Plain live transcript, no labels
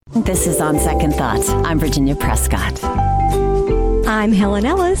This is On Second Thoughts. I'm Virginia Prescott. I'm Helen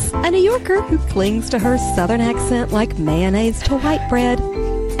Ellis, a New Yorker who clings to her Southern accent like mayonnaise to white bread.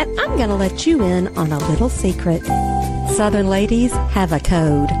 And I'm going to let you in on a little secret. Southern ladies have a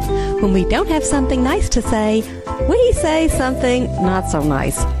code. When we don't have something nice to say, we say something not so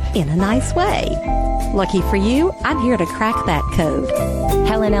nice in a nice way. Lucky for you, I'm here to crack that code.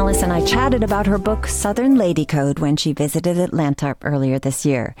 Helen Ellis and I chatted about her book, Southern Lady Code, when she visited Atlanta earlier this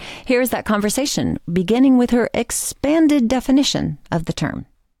year. Here's that conversation, beginning with her expanded definition of the term.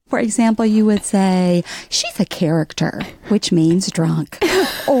 For example, you would say, she's a character, which means drunk.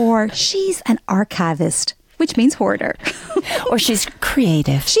 Or she's an archivist, which means hoarder. Or she's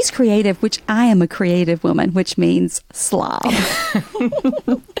creative. She's creative, which I am a creative woman, which means slob.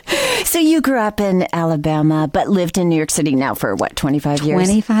 So you grew up in Alabama, but lived in New York City now for, 25 years?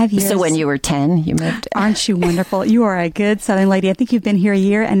 25 years. So when you were 10, you moved? Aren't you wonderful? You are a good Southern lady. I think you've been here a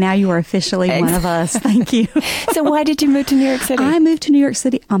year, and now you are officially one of us. Thank you. So why did you move to New York City? I moved to New York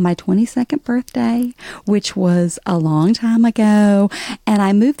City on my 22nd birthday, which was a long time ago. And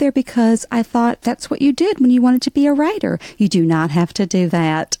I moved there because I thought that's what you did when you wanted to be a writer. You do not have to do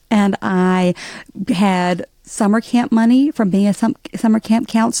that. And I had summer camp money from being a summer camp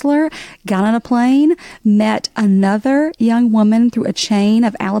counselor, got on a plane, met another young woman through a chain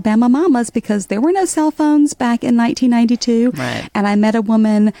of Alabama mamas because there were no cell phones back in 1992. Right. And I met a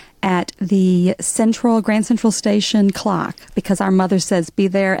woman at the Grand Central Station clock because our mother says be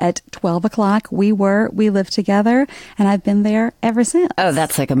there at 12 o'clock. We lived together, and I've been there ever since. Oh,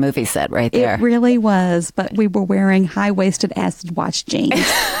 that's like a movie set right there. It really was, but we were wearing high-waisted acid wash jeans.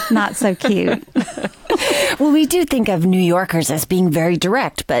 Not so cute. Well, we do think of New Yorkers as being very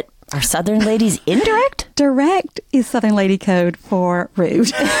direct, but are Southern ladies indirect? Direct is Southern lady code for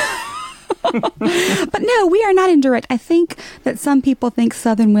rude. But no, we are not indirect. I think that some people think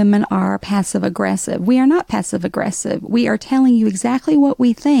Southern women are passive-aggressive. We are not passive-aggressive. We are telling you exactly what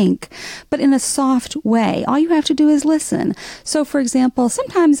we think, but in a soft way. All you have to do is listen. So, for example,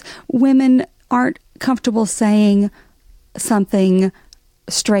 sometimes women aren't comfortable saying something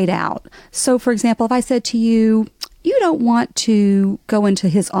straight out. So, for example, if I said to you, you don't want to go into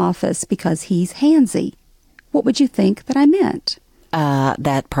his office because he's handsy, what would you think that I meant?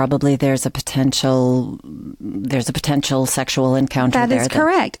 That probably there's a potential sexual encounter there. That is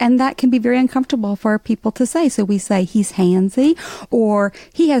correct. And that can be very uncomfortable for people to say. So we say he's handsy, or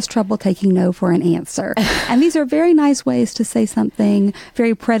he has trouble taking no for an answer. And these are very nice ways to say something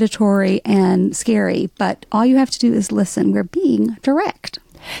very predatory and scary. But all you have to do is listen. We're being direct.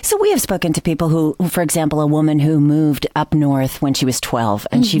 So we have spoken to people who, for example, a woman who moved up north when she was 12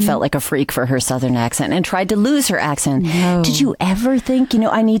 and she felt like a freak for her Southern accent and tried to lose her accent. No. Did you ever think,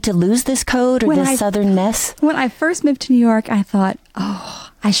 I need to lose this code or this Southern mess? When I first moved to New York, I thought,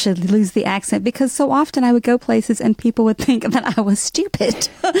 I should lose the accent, because so often I would go places and people would think that I was stupid,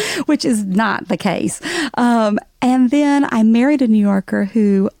 which is not the case. And then I married a New Yorker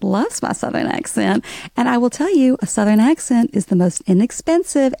who loves my Southern accent. And I will tell you, a Southern accent is the most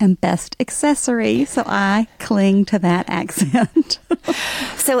inexpensive and best accessory. So I cling to that accent.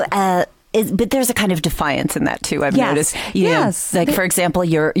 So, but there's a kind of defiance in that too. I've noticed. Yes. Like, for example,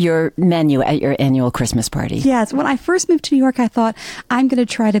 your menu at your annual Christmas party. Yes. When I first moved to New York, I thought I'm going to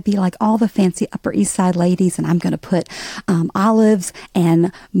try to be like all the fancy Upper East Side ladies, and I'm going to put olives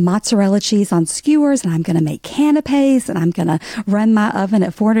and mozzarella cheese on skewers, and I'm going to make canapes, and I'm going to run my oven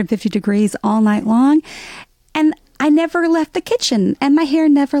at 450 degrees all night long. And I never left the kitchen, and my hair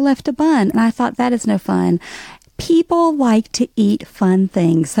never left a bun. And I thought, that is no fun. People like to eat fun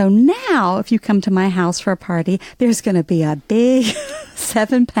things. So now, if you come to my house for a party, there's going to be a big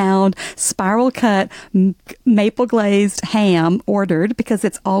 7-pound spiral cut maple glazed ham ordered, because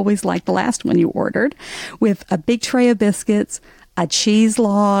it's always like the last one you ordered, with a big tray of biscuits, a cheese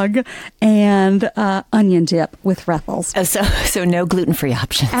log, and onion dip with Ruffles. Oh, so no gluten-free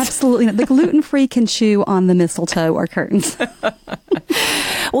options. Absolutely not. The gluten-free can chew on the mistletoe or curtains.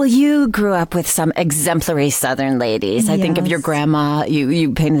 Well, you grew up with some exemplary Southern ladies. I think of your grandma.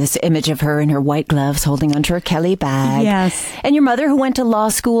 You painted this image of her in her white gloves holding onto her Kelly bag. Yes. And your mother, who went to law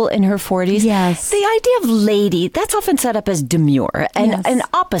school in her 40s. Yes. The idea of lady, that's often set up as demure and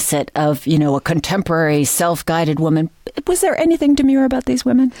opposite of, a contemporary self-guided woman. Was there anything demure about these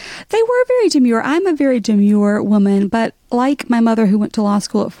women? They were very demure. I'm a very demure woman, but like my mother who went to law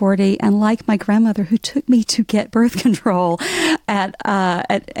school at 40 and like my grandmother who took me to get birth control at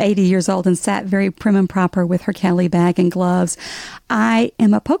 80 years old and sat very prim and proper with her Kelly bag and gloves, I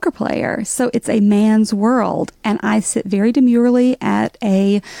am a poker player. So it's a man's world. And I sit very demurely at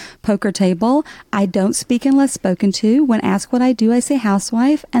a poker table. I don't speak unless spoken to. When asked what I do, I say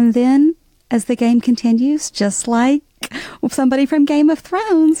housewife. And then as the game continues, just like somebody from Game of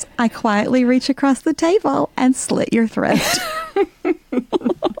Thrones, I quietly reach across the table and slit your throat.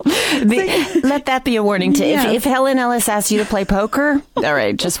 Let that be a warning to if Helen Ellis asks you to play poker. All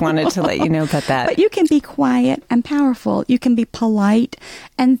right, just wanted to let you know about that. But you can be quiet and powerful. You can be polite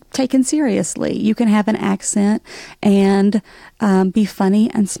and taken seriously. You can have an accent and be funny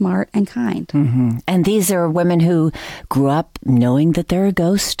and smart and kind. Mm-hmm. And these are women who grew up knowing that there are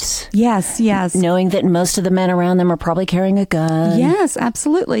ghosts. Yes, yes. Knowing that most of the men around them are probably carrying a gun. Yes,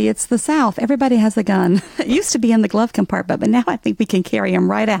 absolutely. It's the South. Everybody has a gun. It used to be in the glove compartment, but now I think we can carry them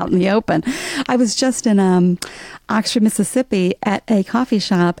right out in the open. I was just in Oxford, Mississippi at a coffee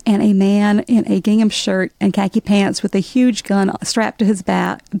shop, and a man in a gingham shirt and khaki pants with a huge gun strapped to his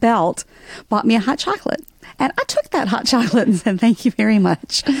belt bought me a hot chocolate. And I took that hot chocolate and said, thank you very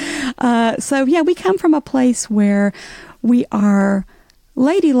much. So, we come from a place where we are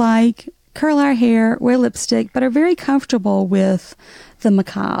ladylike, curl our hair, wear lipstick, but are very comfortable with the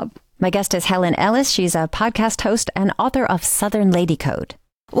macabre. My guest is Helen Ellis. She's a podcast host and author of Southern Lady Code.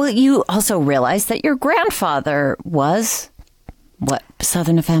 Well, you also realize that your grandfather was, what,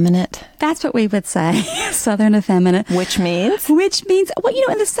 Southern effeminate? That's what we would say, Southern effeminate. Which means? Which means, well,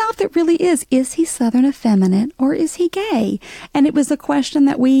 in the South it really is he Southern effeminate or is he gay? And it was a question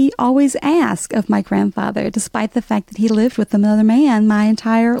that we always ask of my grandfather, despite the fact that he lived with another man my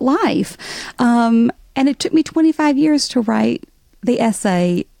entire life. And it took me 25 years to write the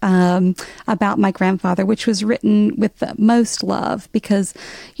essay about my grandfather, which was written with the most love because,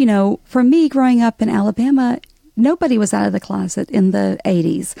 for me growing up in Alabama, nobody was out of the closet in the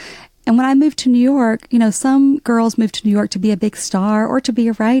 80s. And when I moved to New York, some girls moved to New York to be a big star or to be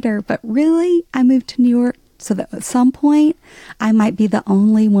a writer, but really I moved to New York so that at some point I might be the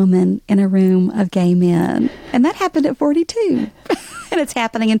only woman in a room of gay men. And that happened at 42. And it's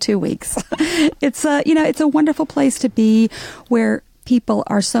happening in 2 weeks. It's a wonderful place to be where people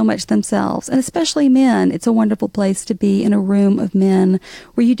are so much themselves, and especially men. It's a wonderful place to be in a room of men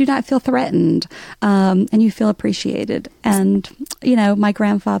where you do not feel threatened, and you feel appreciated. And, my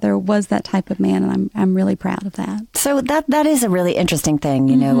grandfather was that type of man, and I'm really proud of that. So that is a really interesting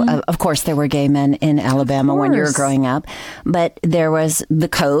thing. Of course, there were gay men in Alabama when you were growing up, but there was the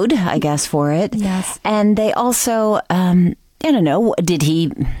code, I guess, for it. Yes. And they also, I don't know,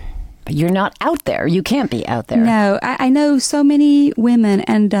 you're not out there. You can't be out there. No, I know so many women,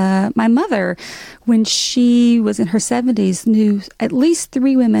 and my mother, when she was in her 70s, knew at least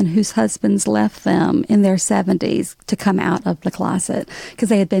 3 women whose husbands left them in their 70s to come out of the closet because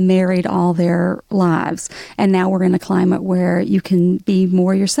they had been married all their lives. And now we're in a climate where you can be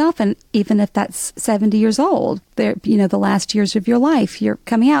more yourself, and even if that's 70 years old, the last years of your life, you're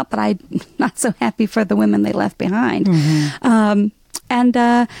coming out. But I'm not so happy for the women they left behind. Mm-hmm. And,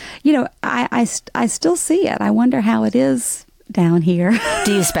 I still see it. I wonder how it is down here.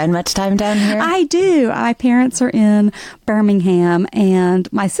 Do you spend much time down here? I do. My parents are in Birmingham,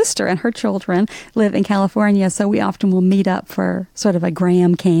 and my sister and her children live in California, so we often will meet up for sort of a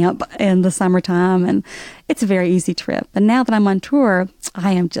Graham camp in the summertime, and it's a very easy trip. And now that I'm on tour,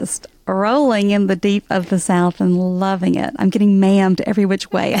 I am just rolling in the deep of the South and loving it. I'm getting ma'amed every which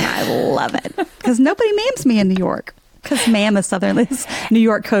way, and I love it because nobody ma'ams me in New York. Because ma'am is New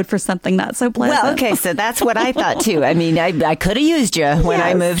York code for something not so pleasant. Well, okay, so that's what I thought, too. I mean, I could have used you when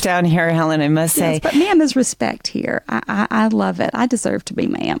I moved down here, Helen, I must say. Yes, but ma'am is respect here. I love it. I deserve to be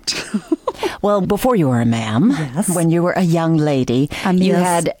ma'amed. Well, before you were a ma'am, when you were a young lady, you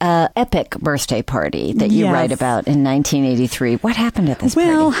had an epic birthday party that you write about in 1983. What happened at this party?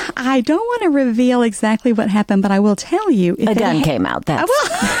 Well, I don't want to reveal exactly what happened, but I will tell you. A gun came out.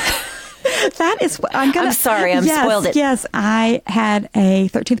 That is what I'm sorry, spoiled it. Yes, I had a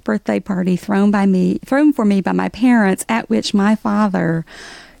 13th birthday party thrown for me by my parents, at which my father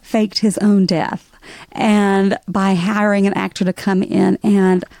faked his own death. And by hiring an actor to come in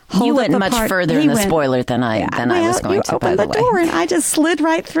and hold you went up the much part, further in the spoiler than I was going to. By the way, opened the door and I just slid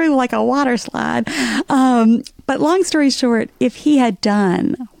right through like a water slide. But long story short, if he had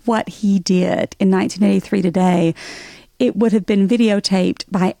done what he did in 1983 today, it would have been videotaped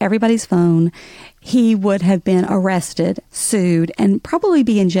by everybody's phone. He would have been arrested, sued, and probably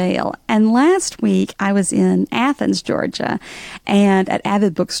be in jail. And last week, I was in Athens, Georgia, and at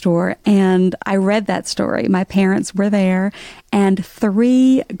Avid Bookstore, and I read that story. My parents were there, and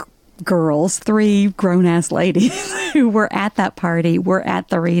three grown-ass ladies who were at that party were at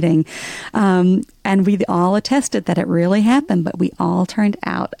the reading. And we all attested that it really happened, but we all turned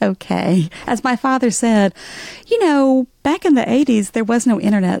out okay. As my father said, back in the 80s, there was no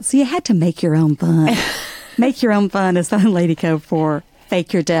internet, so you had to make your own fun. Make your own fun is Southern Lady Code for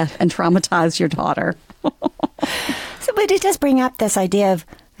fake your death and traumatize your daughter. But it does bring up this idea of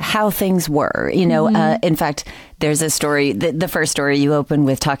how things were, in fact, there's a story, the first story you open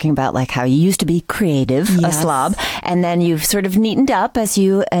with talking about like how you used to be creative, yes. A slob, and then you've sort of neatened up as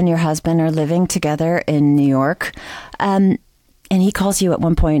you and your husband are living together in New York. And he calls you at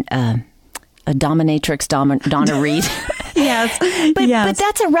one point a dominatrix, Donna Reed. Yes. But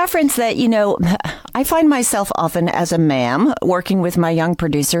that's a reference that, I find myself often as a ma'am working with my young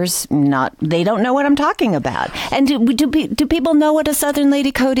producers, they don't know what I'm talking about. And do people know what a Southern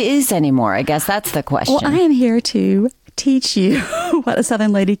Lady Code is anymore? I guess that's the question. Well, I am here to teach you what a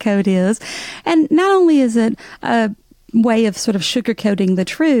Southern Lady Code is. And not only is it a way of sort of sugarcoating the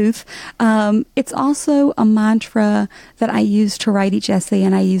truth, it's also a mantra that I use to write each essay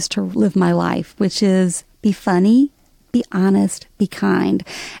and I use to live my life, which is be funny, be honest, be kind.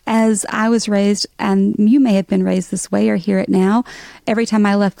 As I was raised, and you may have been raised this way or hear it now, every time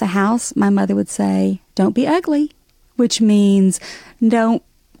I left the house, my mother would say, don't be ugly, which means don't,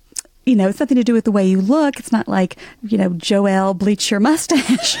 it's nothing to do with the way you look. It's not like, Joelle, bleach your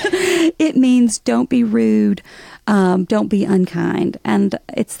mustache. It means don't be rude. Don't be unkind. And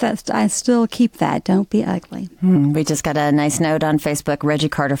it's that I still keep that. Don't be ugly. We just got a nice note on Facebook. Reggie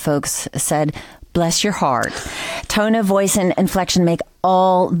Carter folks said, bless your heart. Tone of voice and inflection make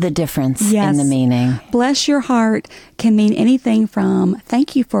all the difference in the meaning. Bless your heart can mean anything from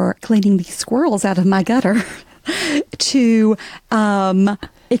thank you for cleaning these squirrels out of my gutter to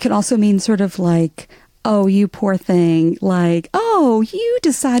it could also mean sort of like, oh, you poor thing. Like, oh, you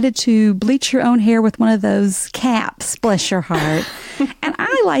decided to bleach your own hair with one of those caps. Bless your heart. And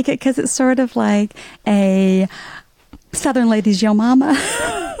I like it because it's sort of like a Southern ladies, yo mama.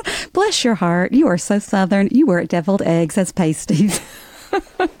 Bless your heart. You are so Southern. You wear deviled eggs as pasties.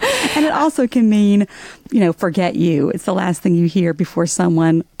 And it also can mean, forget you. It's the last thing you hear before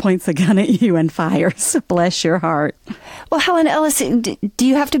someone points a gun at you and fires. Bless your heart. Well, Helen Ellis, do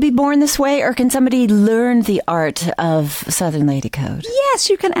you have to be born this way, or can somebody learn the art of Southern Lady Code? Yes,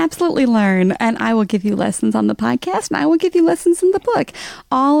 you can absolutely learn. And I will give you lessons on the podcast, and I will give you lessons in the book.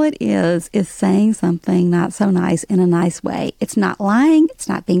 All it is saying something not so nice in a nice way. It's not lying. It's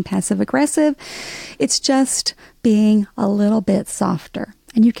not being passive aggressive. It's just being a little bit softer.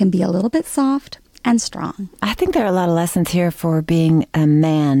 And you can be a little bit soft and strong. I think there are a lot of lessons here for being a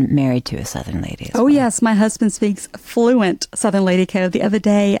man married to a Southern lady as well. Yes. My husband speaks fluent Southern Lady Code. The other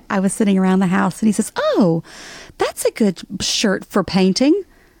day, I was sitting around the house and he says, oh, that's a good shirt for painting.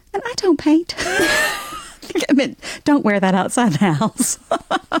 And I don't paint. Don't wear that outside the house.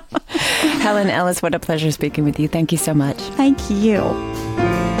 Helen Ellis, what a pleasure speaking with you. Thank you so much. Thank you.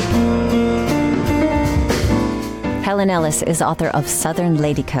 Helen Ellis is author of Southern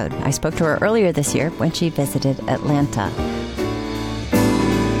Lady Code. I spoke to her earlier this year when she visited Atlanta.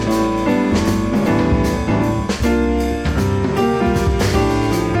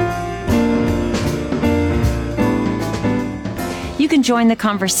 You can join the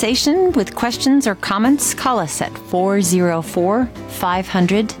conversation with questions or comments. Call us at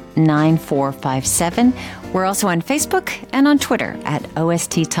 404-500-9457. We're also on Facebook and on Twitter at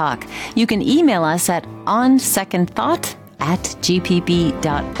OST Talk. You can email us at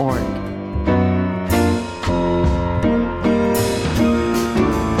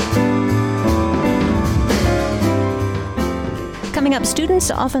Coming up,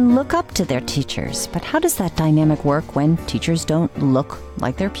 students often look up to their teachers, but how does that dynamic work when teachers don't look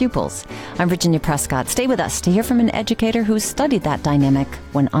like their pupils? I'm Virginia Prescott. Stay with us to hear from an educator who's studied that dynamic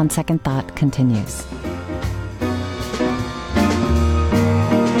when On Second Thought continues.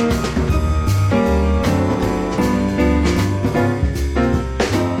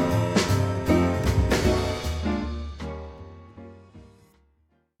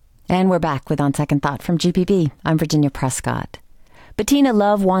 And we're back with On Second Thought from GPB. I'm Virginia Prescott. Bettina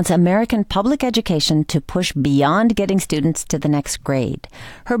Love wants American public education to push beyond getting students to the next grade.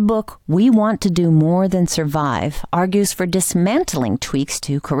 Her book, We Want to Do More Than Survive, argues for dismantling tweaks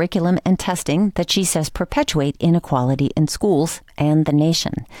to curriculum and testing that she says perpetuate inequality in schools and the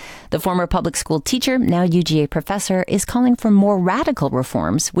nation. The former public school teacher, now UGA professor, is calling for more radical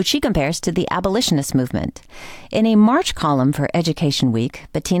reforms, which she compares to the abolitionist movement. In a March column for Education Week,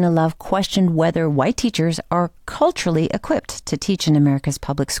 Bettina Love questioned whether white teachers are culturally equipped to teach in America's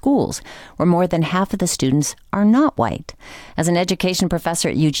public schools, where more than half of the students are not white. As an education professor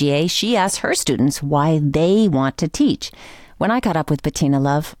at UGA, she asked her students why they want to teach. When I caught up with Bettina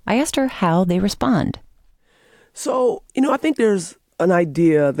Love, I asked her how they respond. So, I think there's an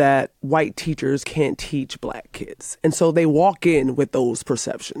idea that white teachers can't teach black kids. And so they walk in with those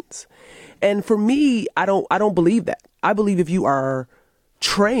perceptions. And for me, I don't believe that. I believe if you are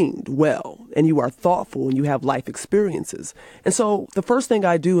trained well and you are thoughtful and you have life experiences. And so the first thing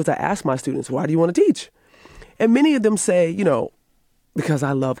I do is I ask my students, why do you want to teach? And many of them say, because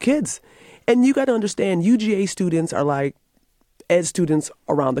I love kids. And you got to understand, UGA students are like ed students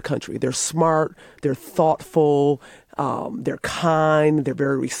around the country. They're smart, they're thoughtful, they're kind, they're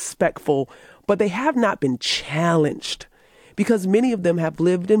very respectful, but they have not been challenged because many of them have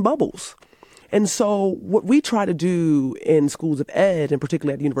lived in bubbles. And so what we try to do in schools of ed, and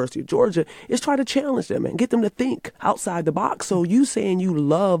particularly at the University of Georgia, is try to challenge them and get them to think outside the box. So you saying you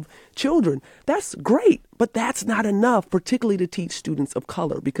love children, that's great, but that's not enough, particularly to teach students of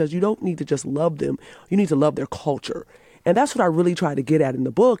color, because you don't need to just love them. You need to love their culture. And that's what I really try to get at in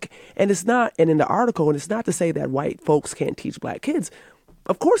the book. And it's not, and in the article, and it's not to say that white folks can't teach black kids.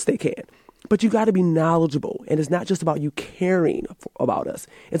 Of course they can. But you got to be knowledgeable. And it's not just about you caring about us.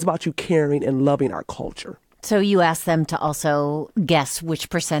 It's about you caring and loving our culture. So you ask them to also guess which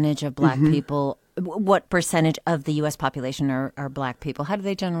percentage of black people, what percentage of the U.S. population are black people. How do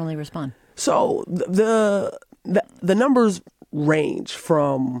they generally respond? So the numbers range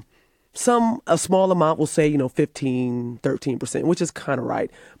from a small amount will say, 15, 13%, which is kind of right.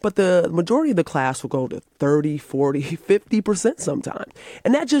 But the majority of the class will go to 30, 40, 50% sometimes.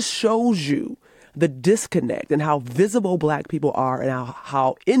 And that just shows you the disconnect and how visible black people are and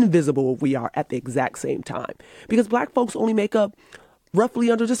how invisible we are at the exact same time. Because black folks only make up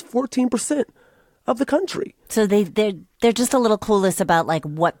roughly under just 14% of the country. So they're just a little clueless about like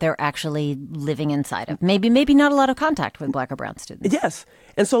what they're actually living inside of. Maybe not a lot of contact with black or brown students. Yes.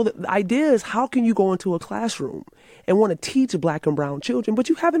 And so the idea is, how can you go into a classroom and want to teach black and brown children, but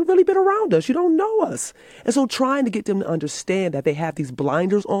you haven't really been around us. You don't know us. And so trying to get them to understand that they have these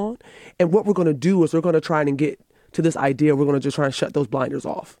blinders on, and what we're going to do is we're going to try and get to this idea. We're going to just try and shut those blinders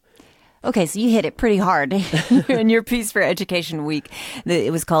off. Okay, so you hit it pretty hard in your piece for Education Week.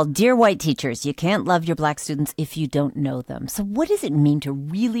 It was called Dear White Teachers, You Can't Love Your Black Students If You Don't Know Them. So what does it mean to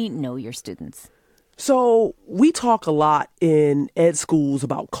really know your students? So we talk a lot in ed schools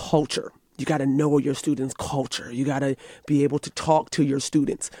about culture. You got to know your students' culture. You got to be able to talk to your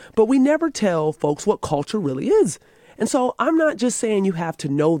students. But we never tell folks what culture really is. And so I'm not just saying you have to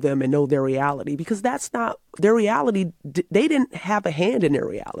know them and know their reality, because that's not their reality. They didn't have a hand in their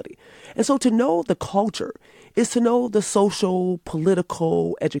reality. And so to know the culture is to know the social,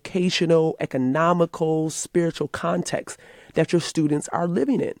 political, educational, economical, spiritual context that your students are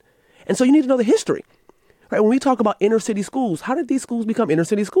living in. And so you need to know the history. Right? When we talk about inner city schools, how did these schools become inner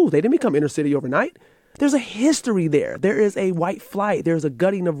city schools? They didn't become inner city overnight. There's a history there. There is a white flight. There's a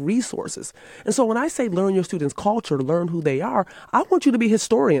gutting of resources. And so when I say learn your students' culture, learn who they are, I want you to be a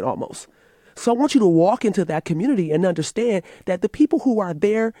historian almost. So I want you to walk into that community and understand that the people who are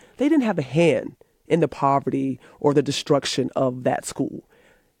there, they didn't have a hand in the poverty or the destruction of that school.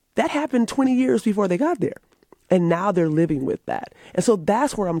 That happened 20 years before they got there. And now they're living with that. And so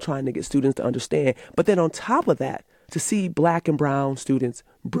that's where I'm trying to get students to understand. But then on top of that, to see black and brown students'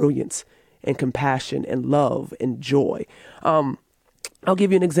 brilliance and compassion and love and joy. I'll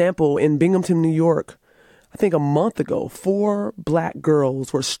give you an example. In Binghamton, New York, I think a month ago, 4 black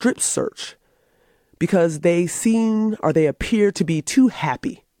girls were strip searched because they appeared to be too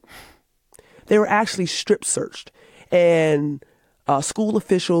happy. They were actually strip searched. And school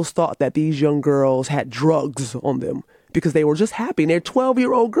officials thought that these young girls had drugs on them because they were just happy. And they're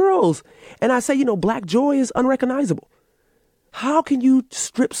 12-year-old girls. And I say, black joy is unrecognizable. How can you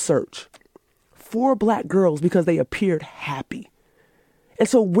strip search 4 black girls because they appeared happy? And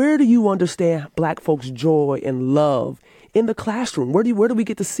so where do you understand black folks' joy and love? In the classroom. Where do we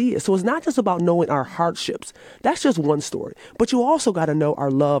get to see it? So it's not just about knowing our hardships. That's just one story. But you also got to know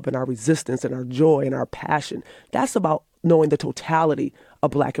our love and our resistance and our joy and our passion. That's about knowing the totality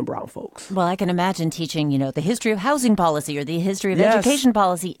of Black and brown folks. Well, I can imagine teaching, the history of housing policy or the history of Yes. education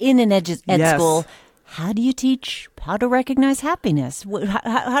policy in an ed Yes. school. How do you teach how to recognize happiness?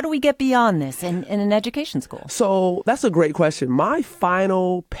 How do we get beyond this in an education school? So that's a great question. My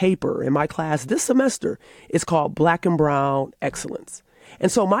final paper in my class this semester is called Black and Brown Excellence. And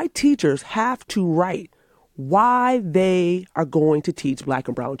so my teachers have to write why they are going to teach Black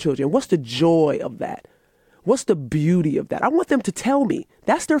and brown children. What's the joy of that? What's the beauty of that? I want them to tell me.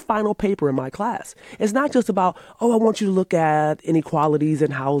 That's their final paper in my class. It's not just about, I want you to look at inequalities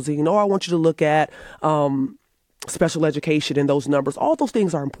in housing, or I want you to look at special education and those numbers. All those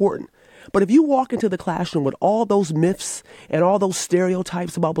things are important. But if you walk into the classroom with all those myths and all those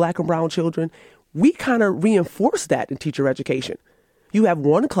stereotypes about Black and brown children, we kind of reinforce that in teacher education. You have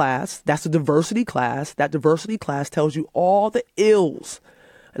one class, that's a diversity class. That diversity class tells you all the ills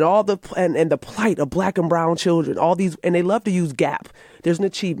and all the and the plight of Black and brown children, all these, and they love to use gap. There's an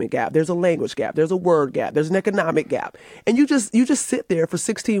achievement gap, there's a language gap, there's a word gap, there's an economic gap. And you just sit there for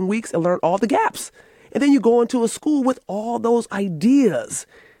 16 weeks and learn all the gaps. And then you go into a school with all those ideas.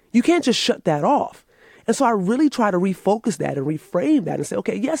 You can't just shut that off. And so I really try to refocus that and reframe that and say,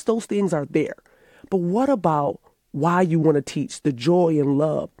 okay, yes, those things are there. But what about why you want to teach, the joy and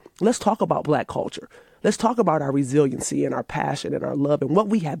love? Let's talk about Black culture. Let's talk about our resiliency and our passion and our love and what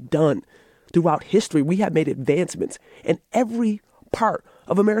we have done throughout history. We have made advancements in every part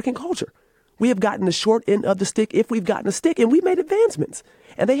of American culture. We have gotten the short end of the stick if we've gotten a stick, and we've made advancements.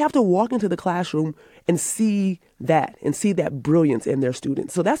 And they have to walk into the classroom and see that brilliance in their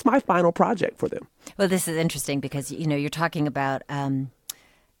students. So that's my final project for them. Well, this is interesting because, you're talking about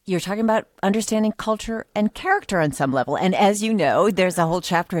understanding culture and character on some level. And as you know, there's a whole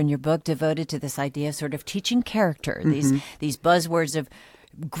chapter in your book devoted to this idea of sort of teaching character, these buzzwords of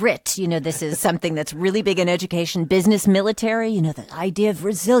grit. This is something that's really big in education, business, military, the idea of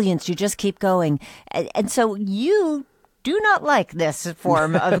resilience. You just keep going. And so you do not like this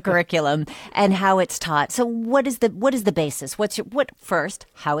form of curriculum and how it's taught. So what is the basis? First,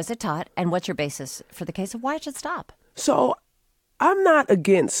 how is it taught? And what's your basis for the case of why it should stop? So I'm not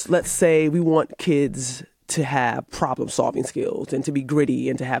against, let's say, we want kids to have problem-solving skills and to be gritty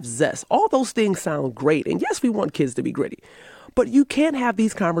and to have zest. All those things sound great. And yes, we want kids to be gritty. But you can't have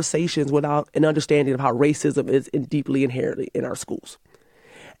these conversations without an understanding of how racism is deeply inherent in our schools.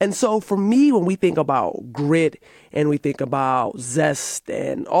 And so for me, when we think about grit and we think about zest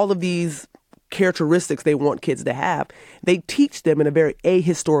and all of these characteristics they want kids to have, they teach them in a very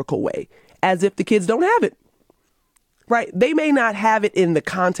ahistorical way, as if the kids don't have it. Right? They may not have it in the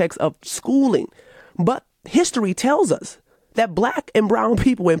context of schooling, but history tells us that Black and brown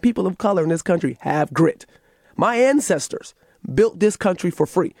people and people of color in this country have grit. My ancestors built this country for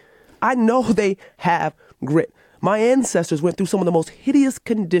free. I know they have grit. My ancestors went through some of the most hideous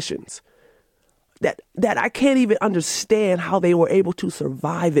conditions that I can't even understand how they were able to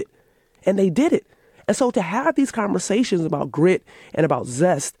survive it. And they did it. And so to have these conversations about grit and about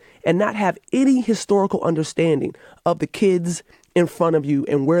zest and not have any historical understanding of the kids in front of you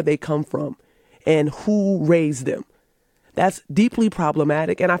and where they come from and who raised them, that's deeply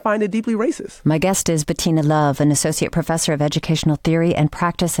problematic, and I find it deeply racist. My guest is Bettina Love, an associate professor of educational theory and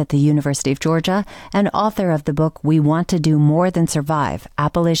practice at the University of Georgia and author of the book We Want to Do More Than Survive,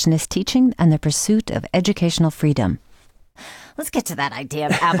 Abolitionist Teaching and the Pursuit of Educational Freedom. Let's get to that idea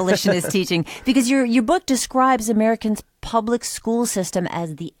of abolitionist teaching, because your book describes Americans' public school system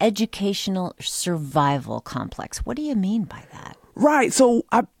as the educational survival complex. What do you mean by that? Right. So,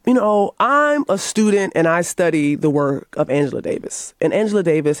 I'm a student and I study the work of Angela Davis. And Angela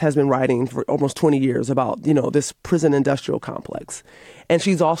Davis has been writing for almost 20 years about, this prison industrial complex. And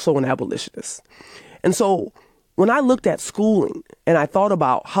she's also an abolitionist. And so when I looked at schooling and I thought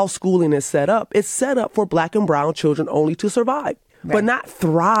about how schooling is set up, it's set up for Black and brown children only to survive, but not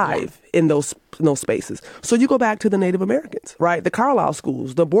thrive in those spaces. So you go back to the Native Americans, right? The Carlisle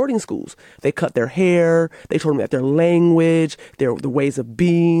schools, the boarding schools, they cut their hair. They told them that their language, the ways of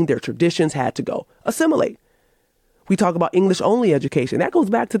being, their traditions had to go. Assimilate. We talk about English-only education. That goes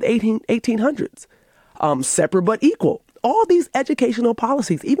back to the 1800s. Separate but equal. All these educational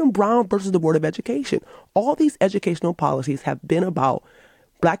policies, even Brown versus the Board of Education, all these educational policies have been about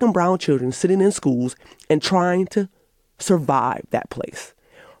Black and brown children sitting in schools and trying to survive that place.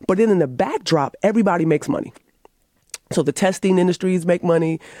 But then in the backdrop, everybody makes money. So the testing industries make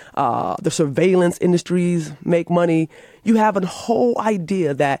money. The surveillance industries make money. You have a whole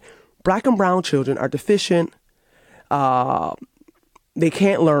idea that Black and brown children are deficient, they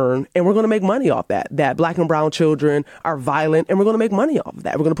can't learn, and we're going to make money off that. That black and brown children are violent, and we're going to make money off of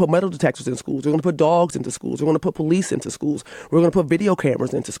that. We're going to put metal detectors in schools. We're going to put dogs into schools. We're going to put police into schools. We're going to put video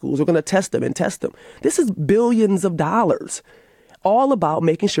cameras into schools. We're going to test them and test them. This is billions of dollars, all about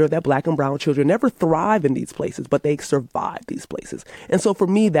making sure that black and brown children never thrive in these places, but they survive these places. And so for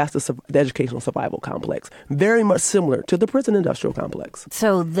me, that's the educational survival complex, very much similar to the prison industrial complex.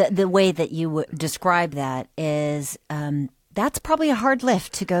 So the way that you would describe that is that's probably a hard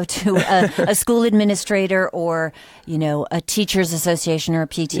lift to go to a school administrator or, a teachers association or a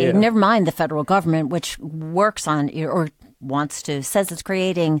PTA. Yeah. Never mind the federal government, which works on or says it's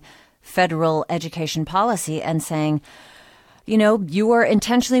creating federal education policy and saying, you are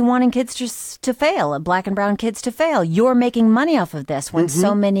intentionally wanting kids just to fail, black and brown kids to fail. You're making money off of this when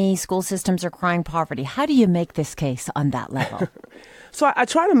so many school systems are crying poverty. How do you make this case on that level? So I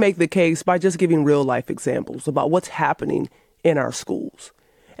try to make the case by just giving real life examples about what's happening in our schools.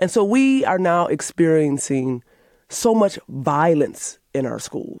 And so we are now experiencing so much violence in our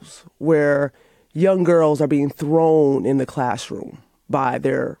schools where young girls are being thrown in the classroom by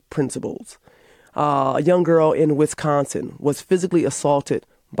their principals. A young girl in Wisconsin was physically assaulted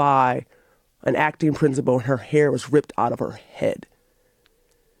by an acting principal, and her hair was ripped out of her head.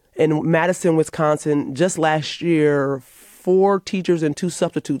 In Madison, Wisconsin, just last year, 4 teachers and 2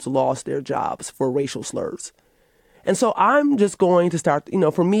 substitutes lost their jobs for racial slurs. And so I'm just going to start,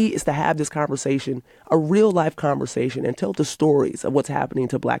 for me, it's to have this conversation, a real life conversation, and tell the stories of what's happening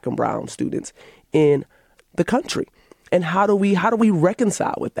to black and brown students in the country. And how do we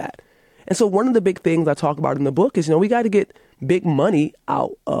reconcile with that? And so one of the big things I talk about in the book is, we got to get big money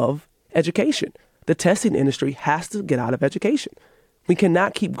out of education. The testing industry has to get out of education. We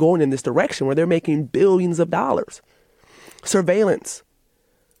cannot keep going in this direction where they're making billions of dollars. Surveillance,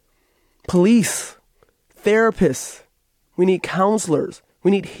 police, therapists, we need counselors,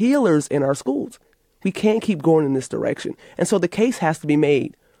 we need healers in our schools. We can't keep going in this direction. And so the case has to be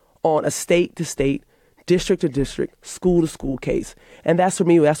made on a state to state, district to district, school to school case. And that's for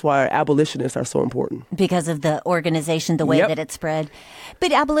me, that's why abolitionists are so important. Because of the organization, the way that it spread.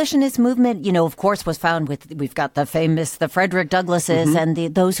 But abolitionist movement, of course, was found we've got the Frederick Douglasses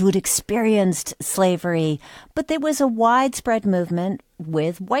and those who had experienced slavery. But there was a widespread movement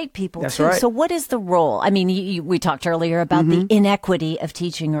with white people, That's too. right. So what is the role? I mean, we talked earlier about the inequity of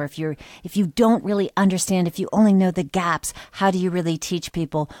teaching, or if you don't really understand, if you only know the gaps, how do you really teach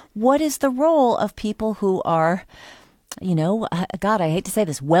people? What is the role of people who are, God, I hate to say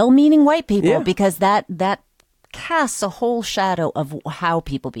this, well-meaning white people, because that casts a whole shadow of how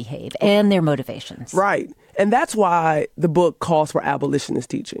people behave and their motivations. Right. And that's why the book calls for abolitionist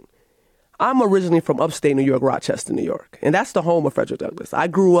teaching. I'm originally from upstate New York, Rochester, New York, and that's the home of Frederick Douglass. I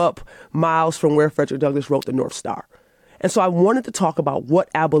grew up miles from where Frederick Douglass wrote the North Star. And so I wanted to talk about what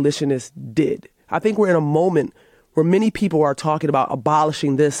abolitionists did. I think we're in a moment where many people are talking about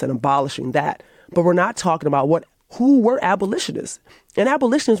abolishing this and abolishing that, but we're not talking about who were abolitionists. And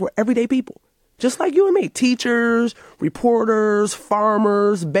abolitionists were everyday people, just like you and me, teachers, reporters,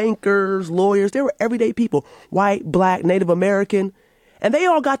 farmers, bankers, lawyers. They were everyday people, white, black, Native American. And they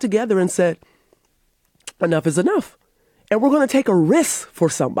all got together and said, enough is enough. And we're going to take a risk for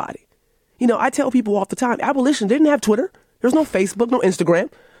somebody. I tell people all the time, abolition didn't have Twitter. There's no Facebook, no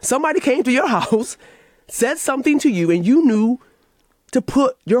Instagram. Somebody came to your house, said something to you, and you knew to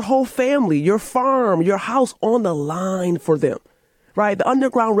put your whole family, your farm, your house on the line for them, right? The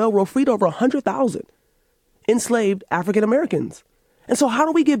Underground Railroad freed over 100,000 enslaved African Americans. And so how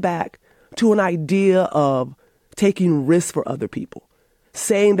do we get back to an idea of taking risks for other people?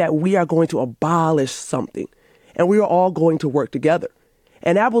 Saying that we are going to abolish something and we are all going to work together.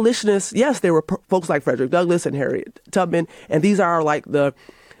 And abolitionists, yes, there were folks like Frederick Douglass and Harriet Tubman, and these are like the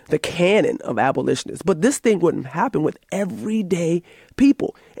canon of abolitionists. But this thing wouldn't happen with everyday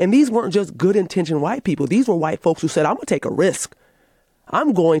people. And these weren't just good-intentioned white people. These were white folks who said, I'm going to take a risk.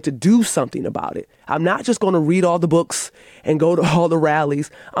 I'm going to do something about it. I'm not just going to read all the books and go to all the rallies.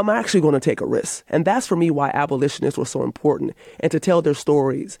 I'm actually going to take a risk. And that's for me why abolitionists were so important, and to tell their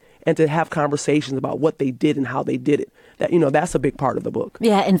stories and to have conversations about what they did and how they did it. That's a big part of the book.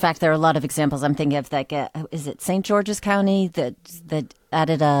 Yeah, in fact, there are a lot of examples. I'm thinking of is it St. George's County that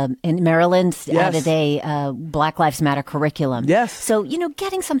added in Maryland, added a Black Lives Matter curriculum. Yes. So,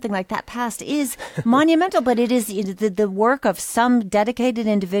 getting something like that passed is monumental, but it is the work of some dedicated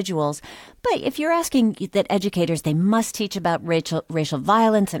individuals. But if you're asking that educators, they must teach about racial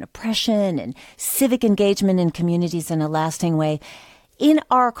violence and oppression and civic engagement in communities in a lasting way. In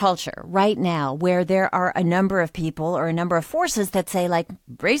our culture right now, where there are a number of people or a number of forces that say, like,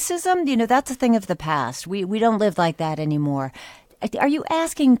 racism, that's a thing of the past. We don't live like that anymore. are you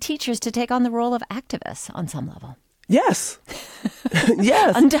asking teachers to take on the role of activists on some level? Yes.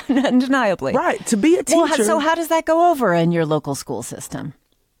 Yes. Undeniably. Right. To be a teacher. Well, so how does that go over in your local school system?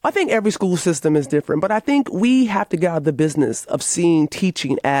 I think every school system is different, but I think we have to get out of the business of seeing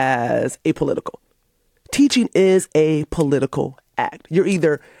teaching as apolitical. Teaching is a political act. You're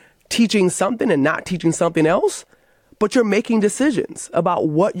either teaching something and not teaching something else, but you're making decisions about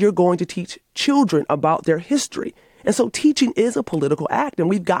what you're going to teach children about their history. And so teaching is a political act, and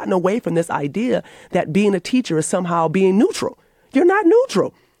we've gotten away from this idea that being a teacher is somehow being neutral. You're not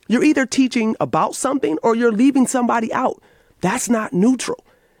neutral. You're either teaching about something or you're leaving somebody out. That's not neutral.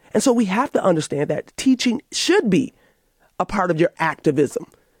 And so we have to understand that teaching should be a part of your activism.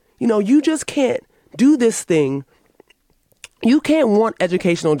 You know, you just can't do this thing. You can't want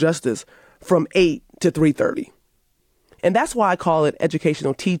educational justice from 8 to 3:30. And that's why I call it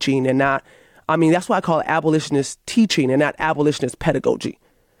educational teaching and not, that's why I call it abolitionist teaching and not abolitionist pedagogy,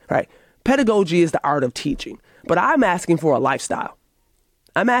 right? Pedagogy is the art of teaching, but I'm asking for a lifestyle.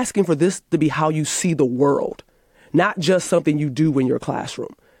 I'm asking for this to be how you see the world, not just something you do in your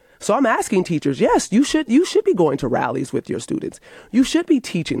classroom. So I'm asking teachers, yes, you should be going to rallies with your students. You should be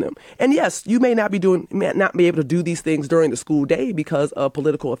teaching them. And yes, you may not be able to do these things during the school day because of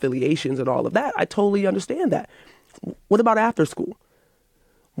political affiliations and all of that. I totally understand that. What about after school?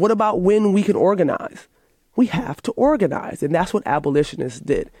 What about when we can organize? We have to organize, and that's what abolitionists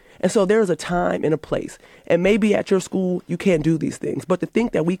did. And so there's a time and a place. And maybe at your school, you can't do these things. But to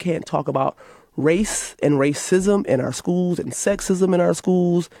think that we can't talk about race and racism in our schools and sexism in our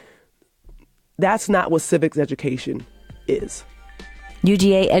schools, that's not what civics education is.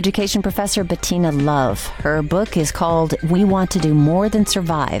 UGA education professor Bettina Love. Her book is called We Want to Do More Than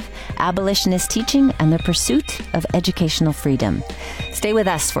Survive, Abolitionist Teaching and the Pursuit of Educational Freedom. Stay with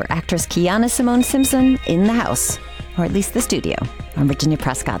us for actress Kiana Simone Simpson in the house, or at least the studio. I'm Virginia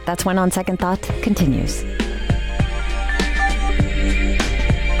Prescott. That's when On Second Thought continues.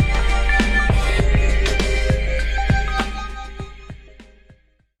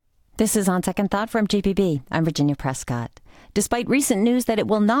 This is On Second Thought from GPB. I'm Virginia Prescott. Despite recent news that it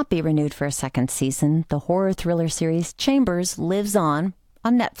will not be renewed for a second season, the horror thriller series Chambers lives on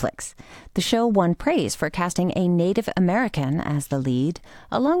Netflix. The show won praise for casting a Native American as the lead,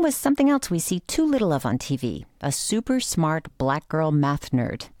 along with something else we see too little of on TV, a super smart black girl math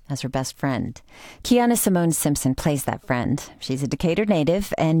nerd as her best friend. Kiana Simone Simpson plays that friend. She's a Decatur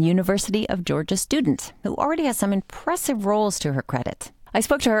native and University of Georgia student who already has some impressive roles to her credit. I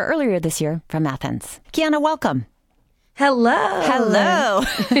spoke to her earlier this year from Athens. Kiana, welcome. Hello.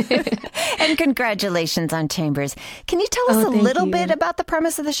 And congratulations on Chambers. Can you tell us a little bit about the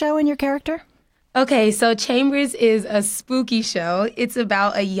premise of the show and your character? Okay, so Chambers is a spooky show. It's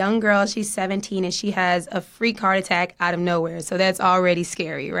about a young girl. She's 17 and she has a freak heart attack out of nowhere. So that's already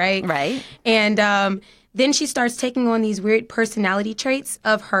scary, right? Right. And then she starts taking on these weird personality traits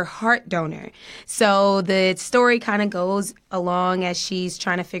of her heart donor. So the story kind of goes along as she's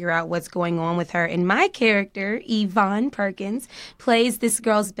trying to figure out what's going on with her. And my character, Yvonne Perkins, plays this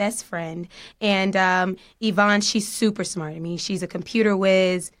girl's best friend. And Yvonne, she's super smart. I mean, she's a computer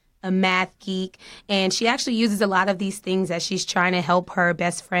whiz, a math geek, and she actually uses a lot of these things as she's trying to help her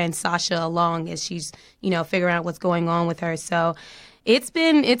best friend, Sasha, along as she's, figuring out what's going on with her. So it's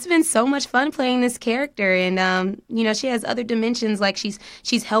been so much fun playing this character, and she has other dimensions, like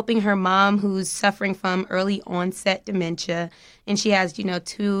she's helping her mom who's suffering from early onset dementia, and she has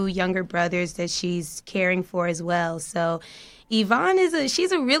 2 younger brothers that she's caring for as well. So Yvonne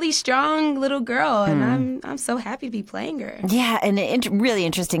she's a really strong little girl, and I'm so happy to be playing her. Yeah, and a really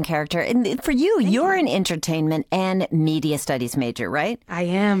interesting character. And for you, you're an entertainment and media studies major, right? I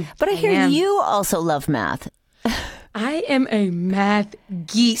am. But I hear you also love math. I am a math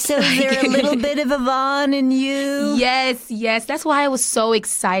geek. So is there a little bit of Yvonne in you? Yes. That's why I was so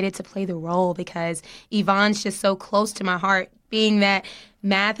excited to play the role, because Yvonne's just so close to my heart, being that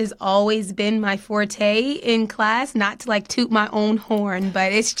math has always been my forte in class, not to toot my own horn,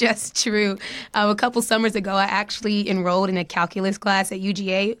 but it's just true. A couple summers ago, I actually enrolled in a calculus class at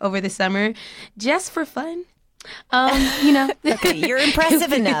UGA over the summer just for fun. Okay, you're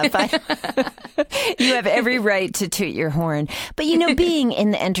impressive enough. You have every right to toot your horn. But, being in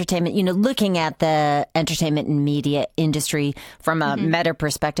the entertainment, looking at the entertainment and media industry from a meta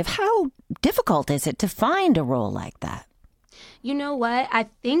perspective, how difficult is it to find a role like that? You know what? I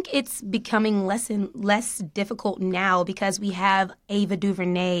think it's becoming less and less difficult now because we have Ava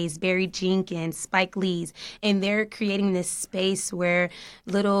DuVernay's, Barry Jenkins, Spike Lee's, and they're creating this space where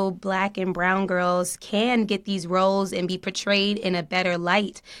little black and brown girls can get these roles and be portrayed in a better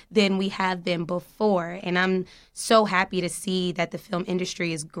light than we have been before. And I'm so happy to see that the film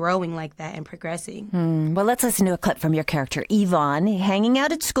industry is growing like that and progressing. Well, let's listen to a clip from your character, Yvonne, hanging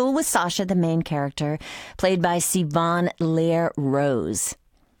out at school with Sasha, the main character, played by Siobhan Lair Rose.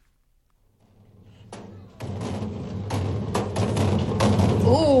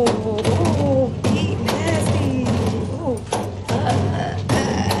 Ooh, eat nasty. Ooh.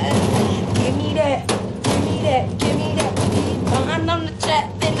 Give me that. Behind on the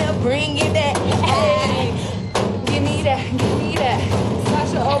track, then they'll bring you that. Hey, Give me that.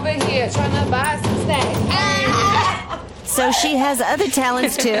 Sasha over here trying to buy some snacks. So she has other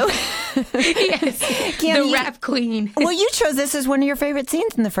talents, too. yes, Kim, the rap queen. Well, you chose this as one of your favorite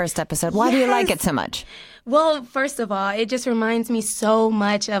scenes in the first episode. Why do you like it so much? Well, first of all, it just reminds me so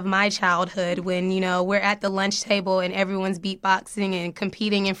much of my childhood when, we're at the lunch table and everyone's beatboxing and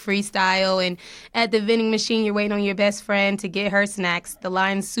competing in freestyle. And at the vending machine, you're waiting on your best friend to get her snacks. The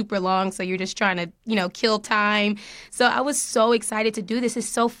line's super long, so you're just trying to, kill time. So I was so excited to do this. It's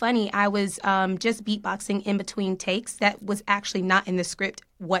so funny. I was just beatboxing in between takes. That was actually not in the script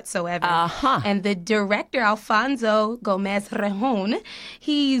whatsoever. And the director, Alfonso Gomez Rejon,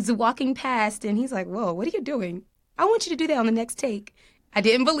 he's walking past and he's like, whoa, what are you doing? I want you to do that on the next take. I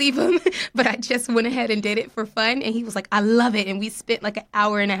didn't believe him, but I just went ahead and did it for fun. And he was like, I love it. And we spent like an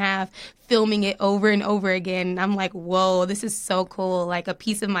hour and a half filming it over and over again. And I'm like, whoa, this is so cool. Like a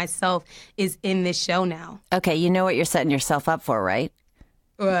piece of myself is in this show now. Okay, you know what you're setting yourself up for, right?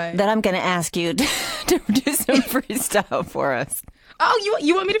 What? That I'm going to ask you to do some freestyle for us. Oh,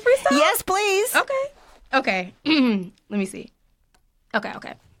 you want me to freestyle? Yes, please. Okay. Let me see. Okay.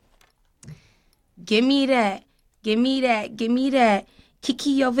 Give me that.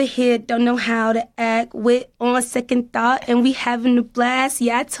 Kiki over here don't know how to act with on second thought, and we having a blast.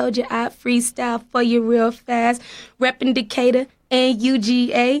 Yeah, I told you I'd freestyle for you real fast. Reppin' Decatur and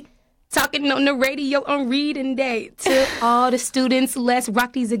UGA. Talking on the radio on reading day. To all the students, let's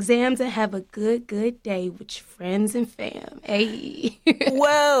rock these exams and have a good day with your friends and fam. Hey.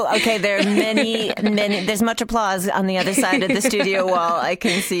 Whoa. Okay, there are many. There's much applause on the other side of the studio wall, I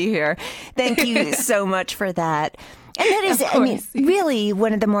can see here. Thank you so much for that. And that is, really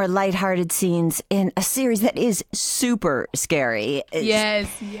one of the more lighthearted scenes in a series that is super scary. Yes.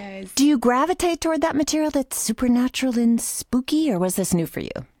 Do you gravitate toward that material that's supernatural and spooky, or was this new for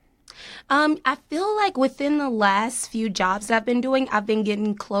you? I feel like within the last few jobs that I've been doing, I've been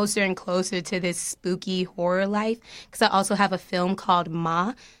getting closer and closer to this spooky horror life because I also have a film called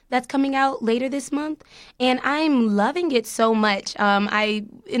Ma that's coming out later this month, and I'm loving it so much.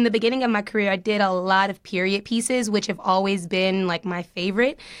 In the beginning of my career, I did a lot of period pieces, which have always been like my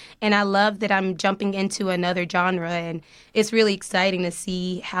favorite, and I love that I'm jumping into another genre, and it's really exciting to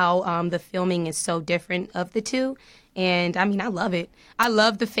see how the filming is so different of the two. And I mean, I love it. I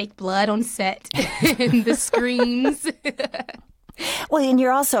love the fake blood on set and the screams. Well, and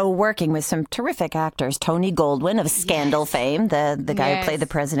you're also working with some terrific actors. Tony Goldwyn of Scandal fame, the guy who played the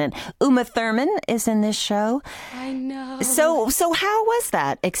president. Uma Thurman is in this show. I know. So how was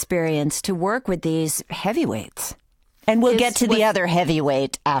that experience to work with these heavyweights? And we'll get to the other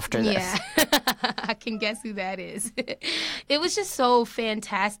heavyweight after this. Yeah, I can guess who that is. It was just so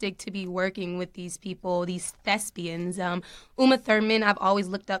fantastic to be working with these people, these thespians. Uma Thurman, I've always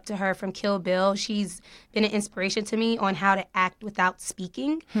looked up to her from Kill Bill. She's been an inspiration to me on how to act without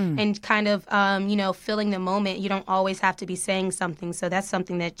speaking and kind of, feeling the moment. You don't always have to be saying something. So that's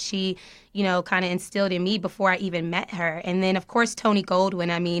something that she, kind of instilled in me before I even met her. And then, of course, Tony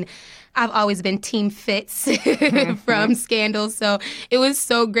Goldwyn. I mean, I've always been Team Fitz from Scandal. So it was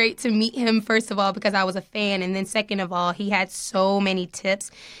so great to meet him, first of all, because I was a fan. And then second of all, he had so many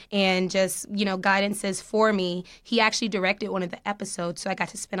tips and just, guidances for me. He actually directed one of the episodes. So I got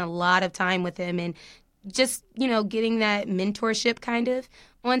to spend a lot of time with him and just, getting that mentorship kind of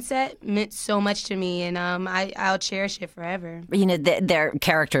on set meant so much to me, and I'll cherish it forever. Their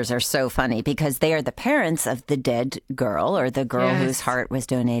characters are so funny because they are the parents of the dead girl or the girl whose heart was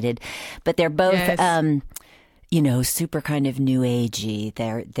donated, but they're both, super kind of new agey.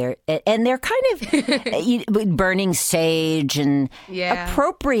 They're kind of burning sage and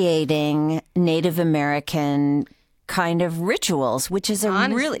appropriating Native American kind of rituals, which is a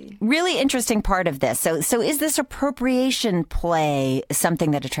really, really interesting part of this. So is this appropriation play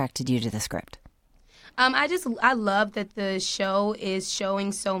something that attracted you to the script? I love that the show is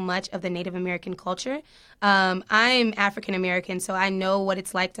showing so much of the Native American culture. I'm African American, so I know what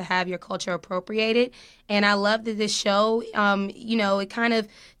it's like to have your culture appropriated. And I love that this show, it kind of,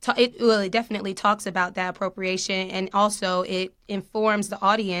 it definitely talks about that appropriation, and also it informs the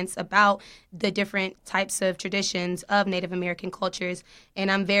audience about the different types of traditions of Native American cultures. And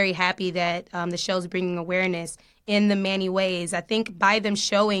I'm very happy that the show's bringing awareness in the many ways. I think by them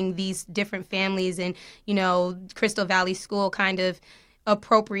showing these different families and, Crystal Valley School kind of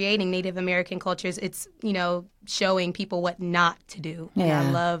appropriating Native American cultures, it's, showing people what not to do. Yeah.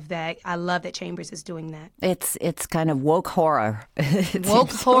 And I love that Chambers is doing that. It's kind of woke horror.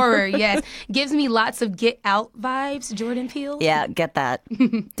 Woke horror, yes. Gives me lots of Get Out vibes, Jordan Peele. Yeah, get that.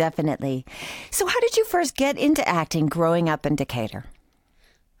 Definitely. So how did you first get into acting growing up in Decatur?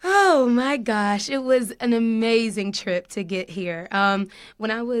 Oh my gosh, it was an amazing trip to get here.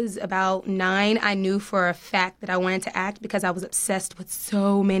 When I was about 9, I knew for a fact that I wanted to act because I was obsessed with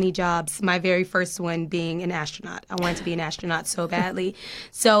so many jobs. My very first one being an astronaut. I wanted to be an astronaut so badly.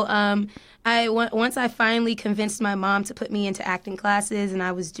 So once I finally convinced my mom to put me into acting classes, and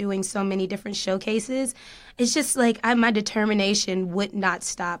I was doing so many different showcases, it's just like my determination would not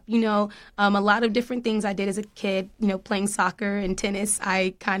stop. A lot of different things I did as a kid, playing soccer and tennis,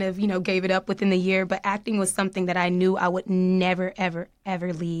 I kind of, gave it up within the year. But acting was something that I knew I would never, ever,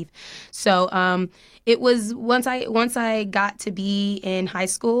 ever leave. So it was once I got to be in high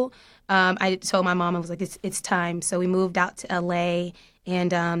school, I told my mom, I was like, it's time. So we moved out to L.A.,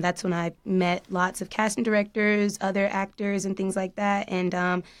 and that's when I met lots of casting directors, other actors, and things like that.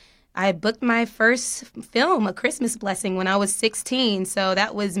 And I booked my first film, A Christmas Blessing, when I was 16. So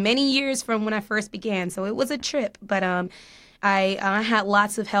that was many years from when I first began. So it was a trip. But I had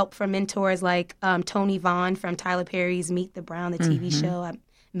lots of help from mentors like Tony Vaughn from Tyler Perry's Meet the Brown, the TV show. I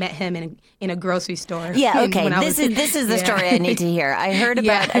met him in a grocery store. Yeah, okay. This is the story I need to hear. I heard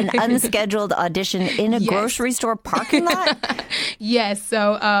about an unscheduled audition in a grocery store parking lot. Yes.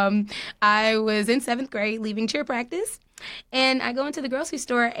 So I was in 7th grade, leaving cheer practice, and I go into the grocery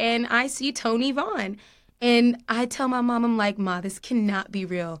store and I see Tony Vaughn, and I tell my mom, I'm like, Ma, this cannot be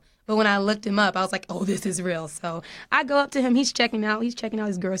real. But when I looked him up, I was like, oh, this is real. So I go up to him. He's checking out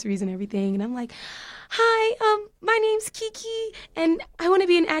his groceries and everything. And I'm like, hi, my name's Kiki, and I want to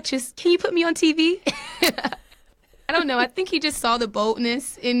be an actress. Can you put me on TV? I don't know. I think he just saw the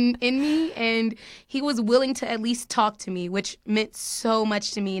boldness in me, and he was willing to at least talk to me, which meant so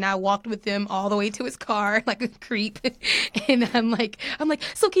much to me. And I walked with him all the way to his car like a creep. And I'm like,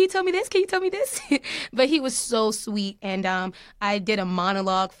 so can you tell me this? Can you tell me this? But he was so sweet. And I did a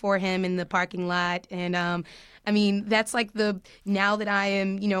monologue for him in the parking lot. And that's like now that I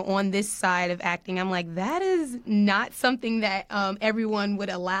am, on this side of acting, I'm like, that is not something that everyone would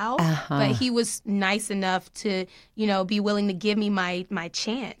allow. But he was nice enough to, be willing to give me my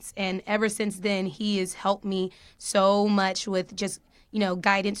chance. And ever since then, he has helped me so much with just,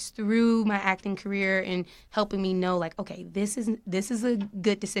 guidance through my acting career and helping me know, like, okay, this is a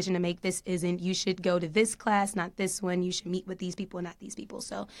good decision to make. This isn't. You should go to this class, not this one. You should meet with these people, not these people.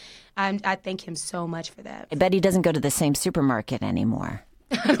 So I thank him so much for that. I bet he doesn't go to the same supermarket anymore.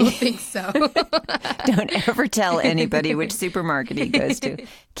 I don't think so. Don't ever tell anybody which supermarket he goes to.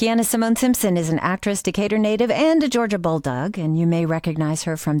 Kiana Simone Simpson is an actress, Decatur native, and a Georgia Bulldog, and you may recognize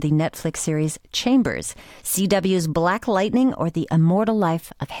her from the Netflix series Chambers, CW's Black Lightning, or The Immortal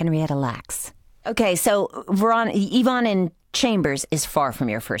Life of Henrietta Lacks. Okay, so Yvonne in Chambers is far from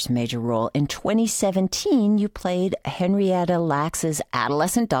your first major role. In 2017, you played Henrietta Lacks's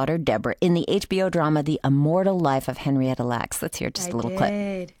adolescent daughter, Deborah, in the HBO drama The Immortal Life of Henrietta Lacks. Let's hear just a little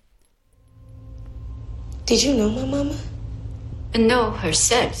clip. Did you know my mama? Know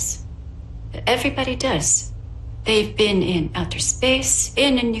herself. Everybody does. They've been in outer space,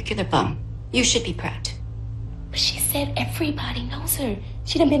 in a nuclear bomb. You should be proud. But she said everybody knows her.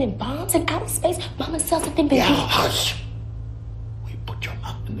 She done been in bombs and outer space. Mama sells have been Yeah, hush. We put your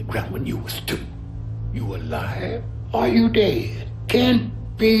mom in the ground when you was 2. You alive or you dead? Can't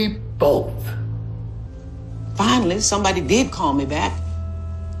be both. Finally, somebody did call me back,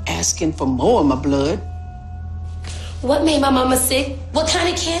 asking for more of my blood. What made my mama sick? What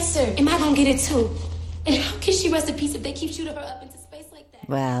kind of cancer? Am I gonna get it too? And how can she rest in peace if they keep shooting her up into space like that?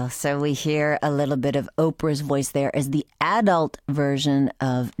 Well, so we hear a little bit of Oprah's voice there as the adult version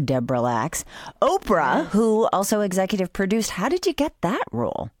of Deborah Lacks. Oprah, who also executive produced, how did you get that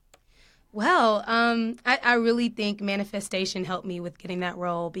role? Well, I really think manifestation helped me with getting that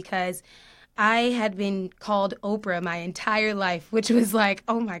role because I had been called Oprah my entire life, which was like,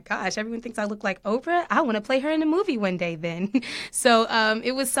 oh my gosh, everyone thinks I look like Oprah. I want to play her in a movie one day then. So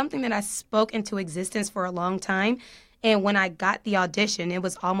it was something that I spoke into existence for a long time. And when I got the audition, it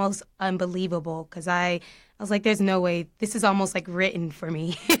was almost unbelievable because I was like, there's no way, this is almost like written for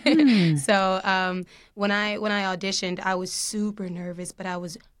me. So when I auditioned, I was super nervous, but I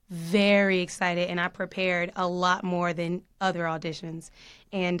was very excited, and I prepared a lot more than other auditions.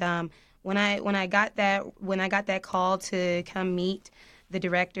 And when I got that call to come meet the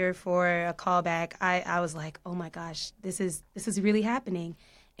director for a callback, I was like, oh my gosh, this is really happening.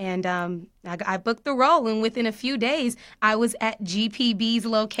 And I booked the role, and within a few days, I was at GPB's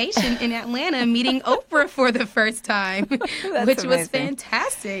location in Atlanta meeting Oprah for the first time, which was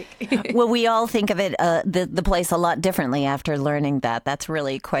fantastic. Well, we all think of it, the place a lot differently after learning that. That's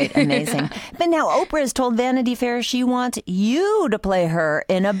really quite amazing. But now Oprah has told Vanity Fair she wants you to play her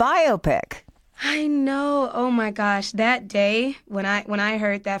in a biopic. I know. Oh my gosh. That day when I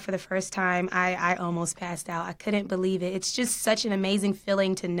heard that for the first time, I almost passed out. I couldn't believe it. It's just such an amazing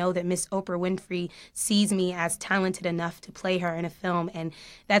feeling to know that Miss Oprah Winfrey sees me as talented enough to play her in a film. And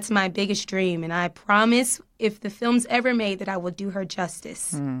that's my biggest dream. And I promise, if the film's ever made, that I will do her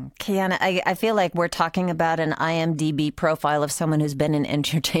justice. Qiana, I feel like we're talking about an IMDb profile of someone who's been in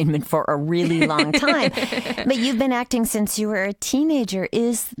entertainment for a really long time. But you've been acting since you were a teenager.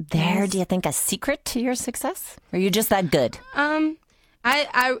 Is there, do you think, a secret to your success? Or are you just that good?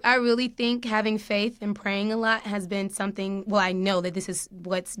 I really think having faith and praying a lot has been something, well, I know that this is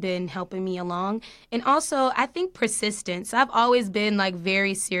what's been helping me along. And also, I think persistence. I've always been like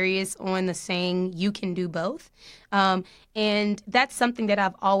very serious on the saying, you can do both. And that's something that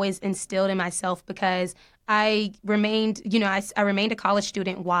I've always instilled in myself because I remained a college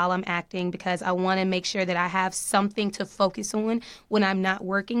student while I'm acting because I want to make sure that I have something to focus on when I'm not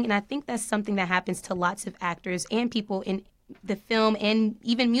working. And I think that's something that happens to lots of actors and people in the film and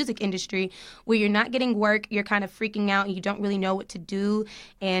even music industry where you're not getting work, you're kind of freaking out and you don't really know what to do.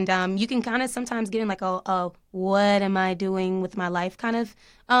 And you can kind of sometimes get in like a what am I doing with my life kind of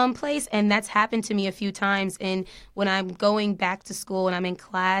place. And that's happened to me a few times. And when I'm going back to school and I'm in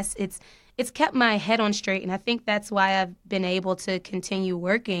class, it's kept my head on straight. And I think that's why I've been able to continue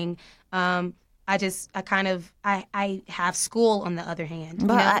working. I have school on the other hand.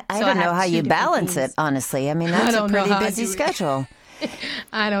 Well, I don't know how you balance it, honestly. I mean, that's a pretty busy schedule.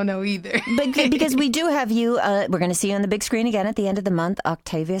 I don't know either. But because we do have you, we're going to see you on the big screen again at the end of the month,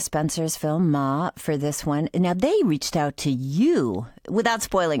 Octavia Spencer's film, Ma, for this one. Now, they reached out to you, without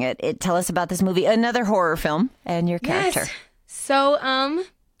spoiling it. Tell us about this movie, another horror film, and your character. Yes. So,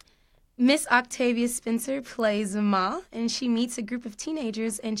 Miss Octavia Spencer plays Ma, and she meets a group of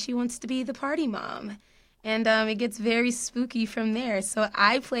teenagers, and she wants to be the party mom. And it gets very spooky from there. So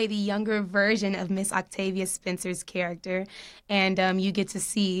I play the younger version of Miss Octavia Spencer's character, and you get to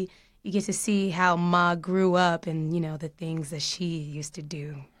see how Ma grew up and, the things that she used to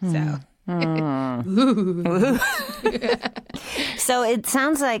do. So, So it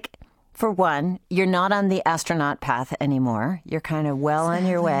sounds like, for one, you're not on the astronaut path anymore. You're kind of well on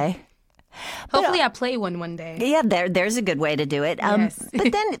your way. Hopefully I play one day. Yeah, there's a good way to do it. Yes.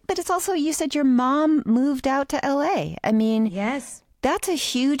 But it's also, you said your mom moved out to LA. I mean, yes, that's a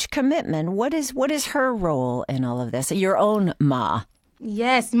huge commitment. What is her role in all of this? Your own Ma.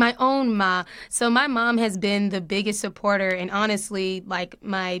 Yes, my own Ma. So my mom has been the biggest supporter and honestly, like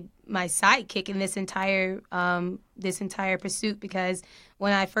my sidekick in this entire pursuit because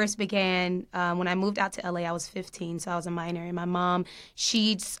when I first began, when I moved out to LA, I was 15, so I was a minor. And my mom,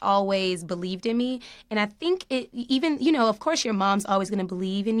 she's always believed in me. And I think of course your mom's always going to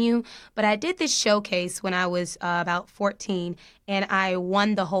believe in you. But I did this showcase when I was about 14, and I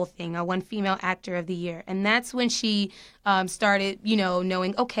won the whole thing. I won Female Actor of the Year. And that's when she started,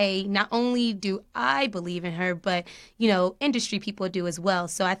 knowing, okay, not only do I believe in her, but, industry people do as well.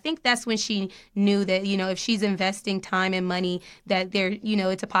 So I think that's when she knew that, if she's investing time and money, that there,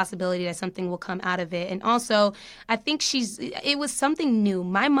 it's a possibility that something will come out of it. And also, I think it was something new.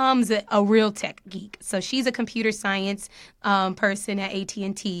 My mom's a real tech geek. So she's a computer science person at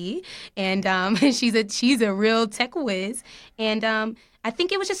AT&T, and she's a real tech whiz. And I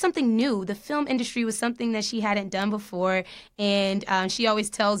think it was just something new. The film industry was something that she hadn't done before. And she always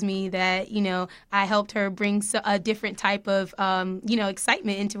tells me that, I helped her bring a different type of,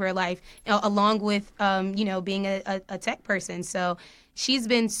 excitement into her life, along with, being a tech person. So she's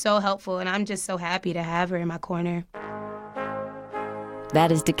been so helpful, and I'm just so happy to have her in my corner.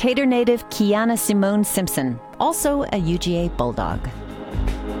 That is Decatur native Qiana Simone Simpson, also a UGA Bulldog.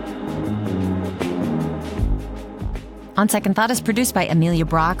 On Second Thought is produced by Amelia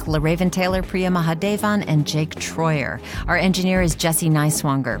Brock, LaRaven Taylor, Priya Mahadevan, and Jake Troyer. Our engineer is Jesse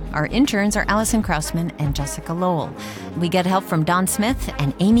Neiswanger. Our interns are Allison Krausman and Jessica Lowell. We get help from Don Smith,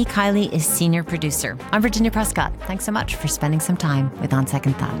 and Amy Kiley is senior producer. I'm Virginia Prescott. Thanks so much for spending some time with On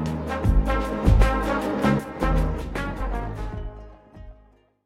Second Thought.